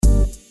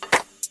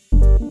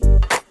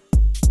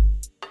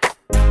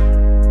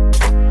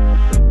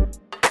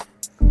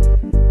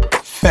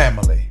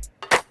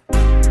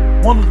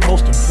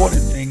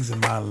in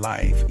my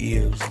life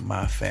is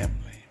my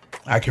family.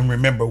 I can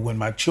remember when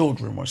my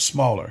children were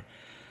smaller.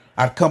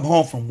 I'd come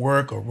home from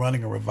work or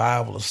running a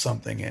revival or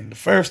something, and the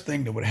first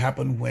thing that would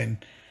happen when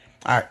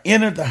I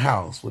entered the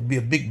house would be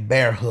a big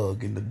bear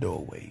hug in the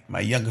doorway. My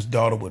youngest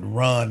daughter would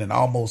run and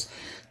almost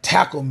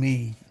tackle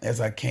me as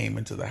I came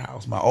into the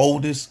house. My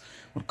oldest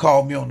would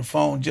call me on the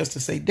phone just to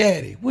say,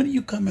 "Daddy, when are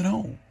you coming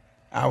home?"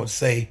 I would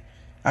say,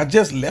 "I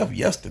just left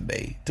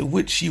yesterday," to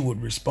which she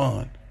would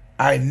respond,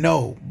 "I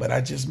know, but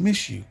I just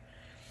miss you."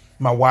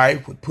 My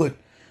wife would put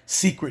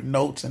secret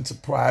notes and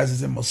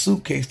surprises in my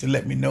suitcase to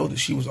let me know that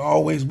she was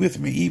always with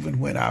me, even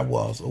when I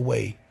was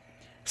away.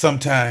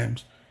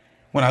 Sometimes,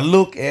 when I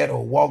look at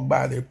or walk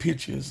by their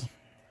pictures,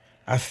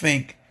 I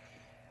think,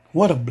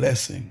 what a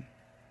blessing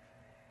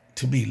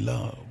to be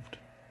loved.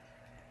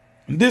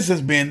 And this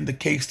has been the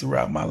case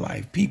throughout my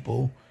life,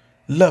 people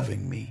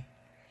loving me.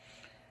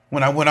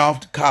 When I went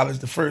off to college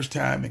the first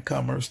time in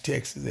Commerce,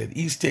 Texas, at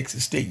East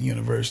Texas State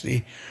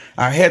University,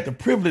 I had the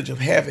privilege of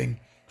having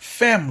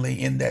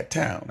family in that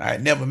town. I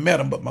had never met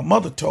them, but my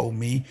mother told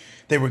me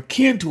they were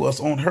kin to us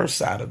on her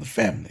side of the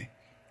family.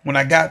 When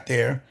I got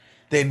there,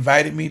 they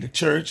invited me to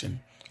church and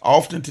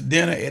often to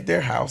dinner at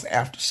their house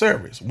after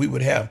service. We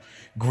would have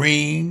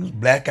greens,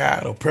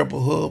 black-eyed or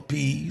purple hull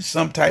peas,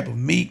 some type of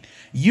meat,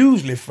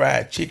 usually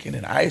fried chicken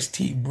and iced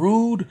tea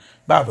brewed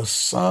by the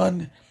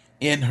sun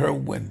in her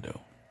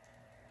window.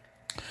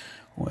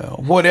 Well,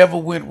 whatever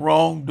went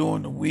wrong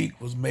during the week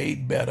was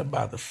made better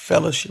by the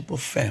fellowship of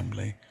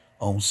family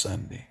on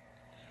Sunday.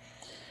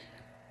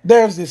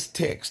 There's this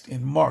text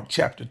in Mark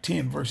chapter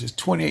 10, verses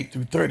 28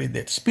 through 30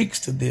 that speaks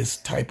to this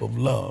type of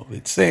love.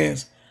 It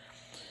says,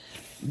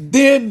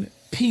 "Then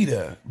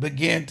Peter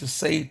began to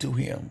say to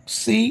him,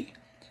 'See,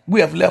 we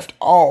have left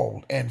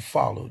all and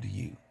followed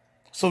you.'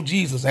 So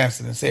Jesus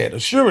answered and said,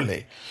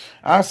 'Assuredly,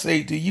 I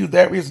say to you,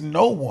 there is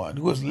no one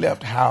who has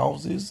left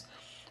houses,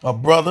 or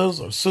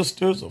brothers, or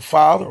sisters, or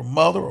father, or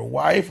mother, or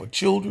wife, or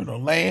children, or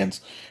lands,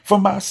 for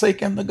my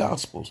sake and the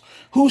gospel's,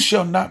 who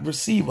shall not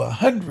receive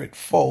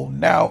 100-fold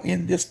now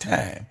in this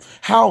time,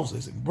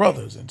 houses, and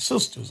brothers, and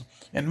sisters,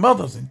 and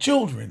mothers, and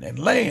children, and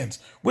lands,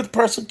 with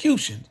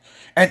persecutions,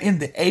 and in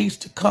the age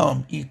to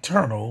come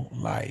eternal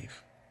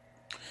life.'"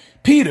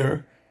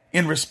 Peter,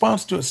 in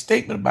response to a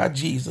statement by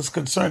Jesus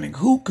concerning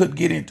who could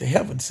get into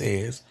heaven,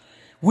 says,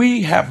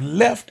 "We have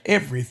left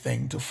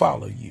everything to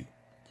follow you."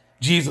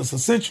 Jesus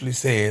essentially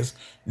says,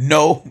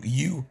 "No,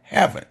 you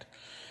haven't.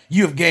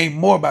 You have gained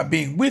more by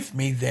being with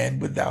me than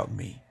without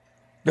me."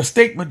 The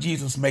statement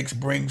Jesus makes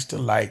brings to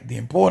light the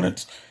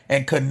importance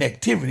and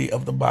connectivity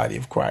of the body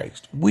of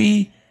Christ.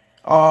 We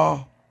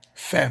are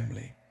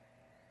family.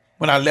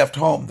 When I left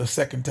home the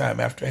second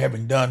time after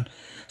having done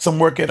some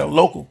work at a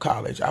local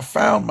college, I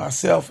found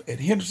myself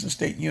at Henderson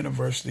State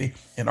University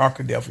in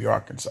Arkadelphia,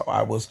 Arkansas.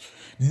 I was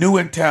new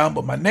in town,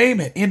 but my name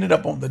had ended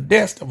up on the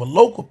desk of a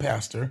local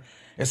pastor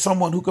as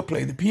someone who could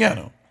play the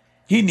piano.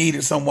 He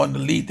needed someone to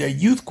lead their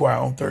youth choir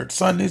on third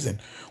Sundays and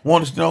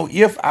wanted to know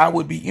if I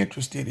would be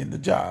interested in the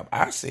job.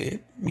 I said,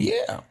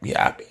 yeah,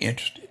 I'd be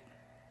interested.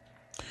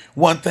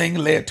 One thing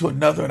led to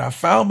another, and I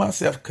found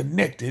myself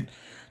connected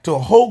to a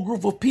whole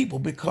group of people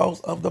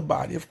because of the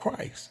body of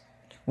Christ.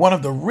 One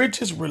of the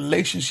richest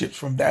relationships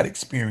from that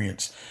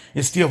experience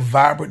is still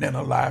vibrant and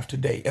alive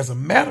today. As a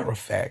matter of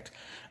fact,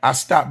 I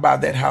stopped by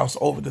that house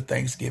over the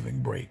Thanksgiving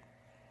break.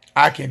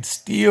 I can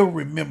still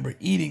remember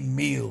eating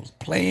meals,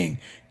 playing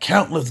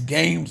countless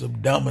games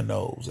of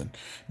dominoes, and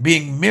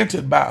being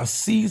mentored by a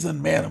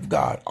seasoned man of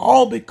God,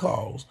 all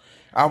because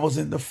I was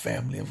in the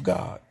family of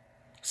God.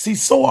 See,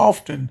 so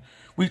often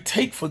we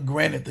take for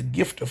granted the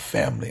gift of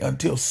family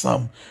until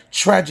some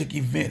tragic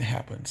event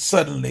happens.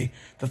 Suddenly,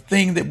 the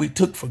thing that we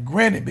took for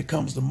granted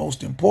becomes the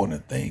most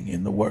important thing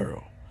in the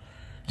world.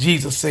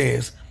 Jesus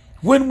says,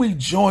 when we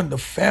join the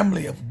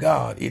family of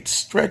God, it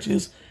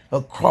stretches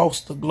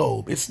across the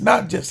globe. It's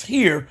not just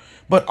here,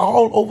 but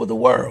all over the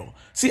world.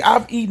 See,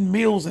 I've eaten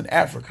meals in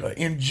Africa,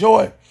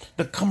 enjoyed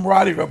the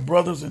camaraderie of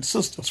brothers and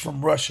sisters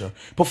from Russia,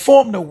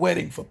 performed a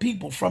wedding for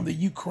people from the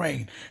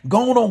Ukraine,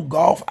 gone on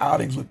golf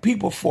outings with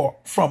people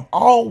from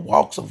all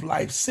walks of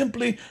life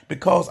simply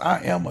because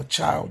I am a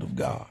child of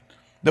God.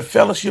 The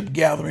fellowship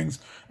gatherings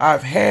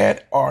I've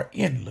had are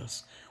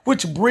endless,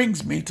 which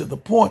brings me to the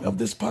point of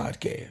this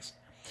podcast.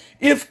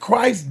 If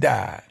Christ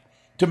died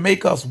to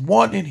make us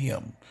one in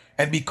him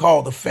and be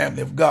called the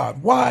family of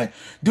God, why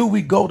do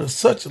we go to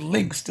such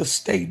lengths to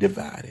stay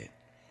divided?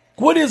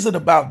 What is it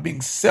about being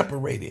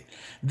separated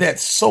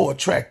that's so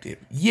attractive?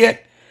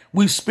 Yet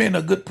we spend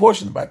a good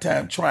portion of our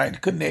time trying to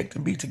connect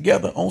and be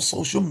together on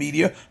social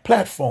media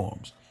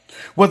platforms.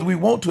 Whether we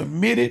want to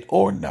admit it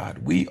or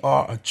not, we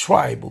are a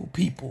tribal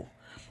people.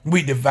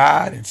 We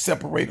divide and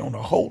separate on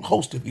a whole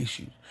host of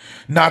issues,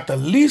 not the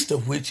least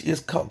of which is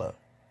color.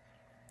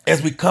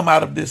 As we come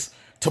out of this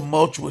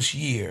tumultuous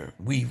year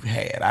we've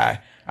had,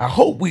 I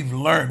hope we've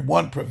learned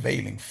one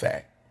prevailing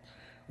fact.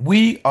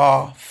 We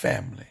are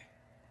family.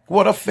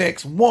 What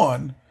affects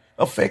one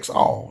affects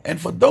all. And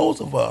for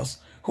those of us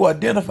who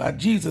identified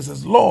Jesus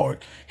as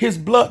Lord, his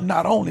blood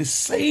not only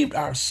saved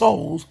our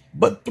souls,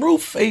 but through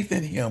faith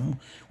in him,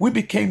 we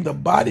became the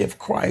body of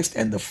Christ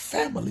and the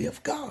family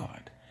of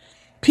God.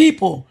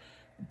 People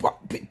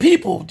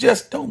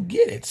just don't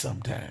get it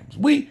sometimes.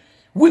 We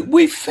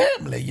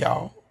family,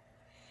 y'all.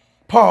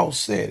 Paul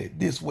said it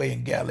this way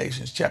in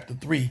Galatians chapter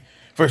 3,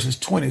 verses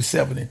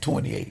 27 and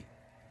 28.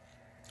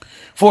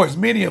 For as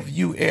many of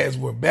you as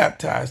were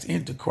baptized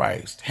into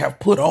Christ have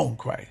put on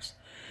Christ.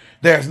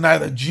 There's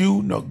neither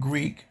Jew nor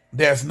Greek.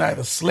 There's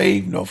neither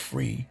slave nor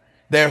free.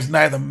 There's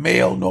neither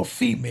male nor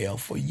female,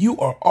 for you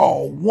are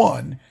all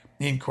one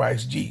in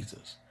Christ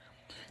Jesus.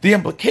 The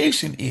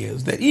implication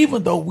is that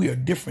even though we are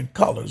different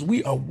colors,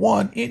 we are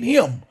one in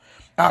him.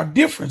 Our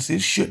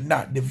differences should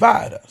not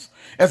divide us.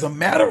 As a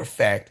matter of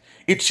fact,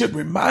 it should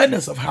remind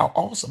us of how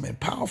awesome and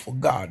powerful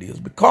God is,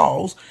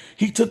 because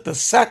he took the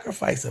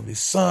sacrifice of his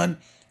son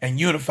and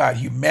unified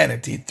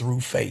humanity through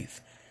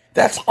faith.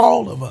 That's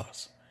all of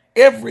us.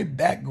 Every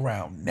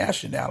background,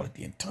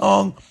 nationality, and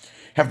tongue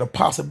have the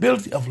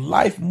possibility of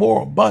life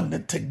more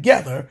abundant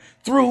together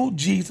through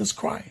Jesus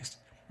Christ.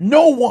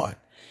 No one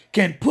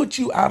can put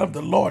you out of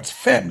the Lord's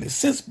family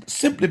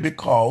simply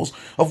because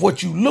of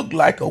what you look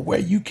like or where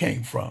you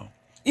came from.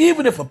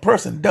 Even if a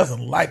person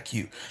doesn't like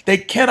you, they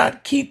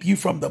cannot keep you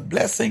from the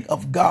blessing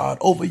of God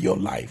over your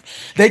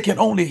life. They can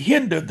only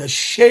hinder the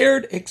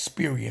shared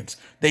experience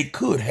they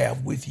could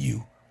have with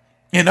you.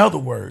 In other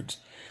words,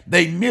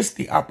 they miss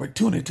the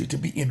opportunity to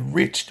be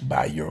enriched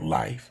by your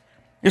life.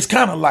 It's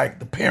kind of like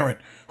the parent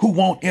who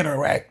won't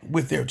interact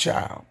with their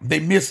child. They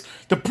miss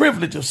the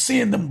privilege of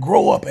seeing them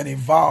grow up and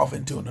evolve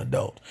into an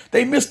adult.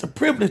 They miss the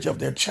privilege of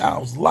their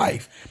child's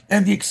life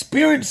and the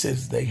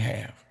experiences they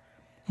have.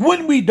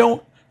 When we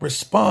don't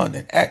respond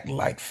and act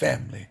like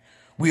family,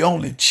 we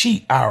only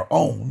cheat our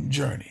own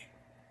journey.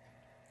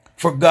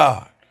 For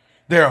God,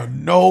 there are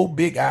no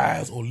big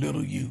I's or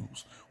little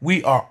U's.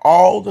 We are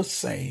all the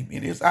same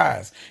in his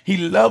eyes. He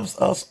loves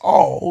us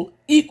all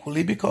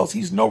equally because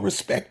he's no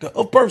respecter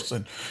of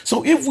person.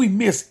 So if we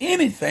miss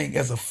anything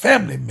as a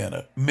family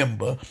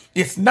member,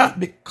 it's not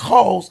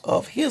because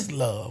of his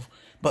love,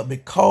 but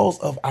because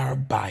of our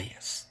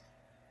bias.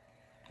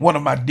 One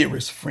of my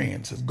dearest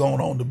friends has gone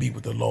on to be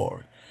with the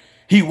Lord.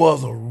 He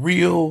was a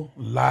real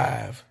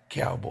live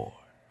cowboy,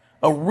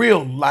 a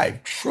real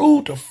life,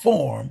 true to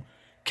form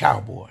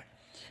cowboy.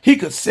 He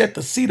could set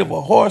the seat of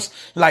a horse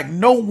like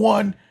no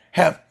one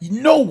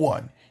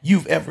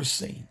you've ever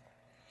seen.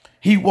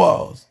 He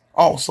was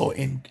also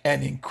an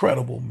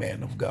incredible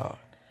man of God.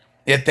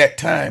 At that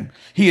time,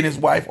 he and his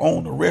wife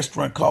owned a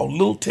restaurant called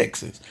Little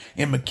Texas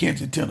in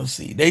McKenzie,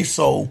 Tennessee. They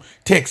sold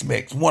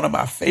Tex-Mex, one of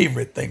my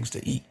favorite things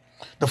to eat.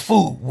 The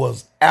food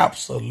was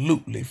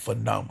absolutely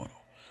phenomenal.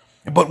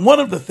 But one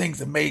of the things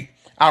that made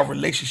our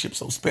relationship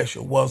so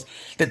special was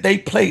that they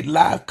played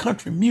live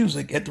country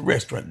music at the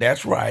restaurant.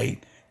 That's right,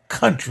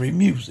 country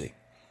music.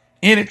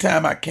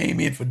 Anytime I came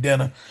in for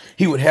dinner,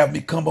 he would have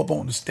me come up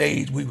on the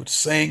stage. We would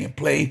sing and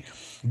play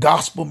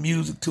gospel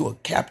music to a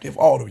captive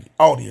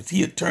audience.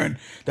 He had turned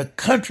the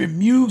country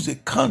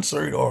music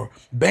concert or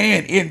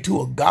band into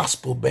a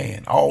gospel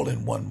band all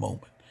in one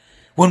moment.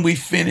 When we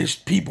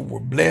finished, people were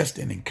blessed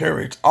and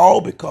encouraged, all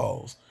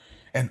because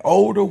an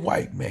older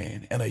white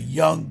man and a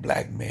young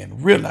black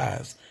man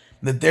realized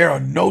that there are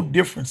no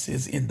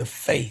differences in the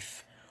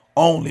faith,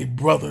 only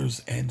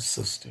brothers and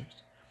sisters.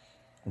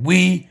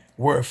 We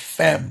were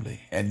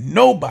family, and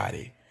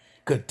nobody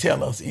could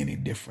tell us any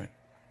different.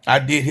 I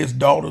did his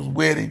daughter's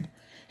wedding.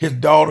 His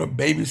daughter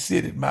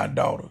babysitted my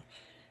daughter.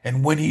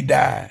 And when he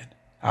died,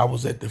 I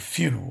was at the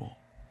funeral.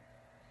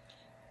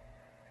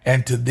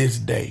 And to this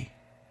day,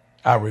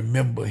 I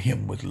remember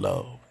him with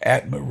love,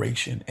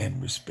 admiration,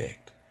 and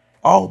respect.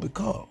 All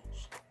because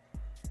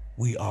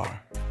we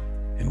are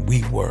and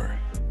we were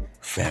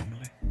family.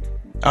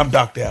 I'm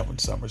Dr. Alvin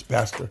Summers,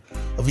 pastor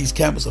of East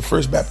Campus of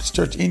First Baptist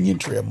Church, Indian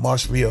Trail,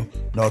 Marshville,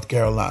 North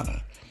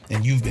Carolina.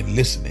 And you've been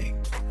listening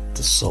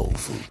to Soul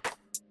Food.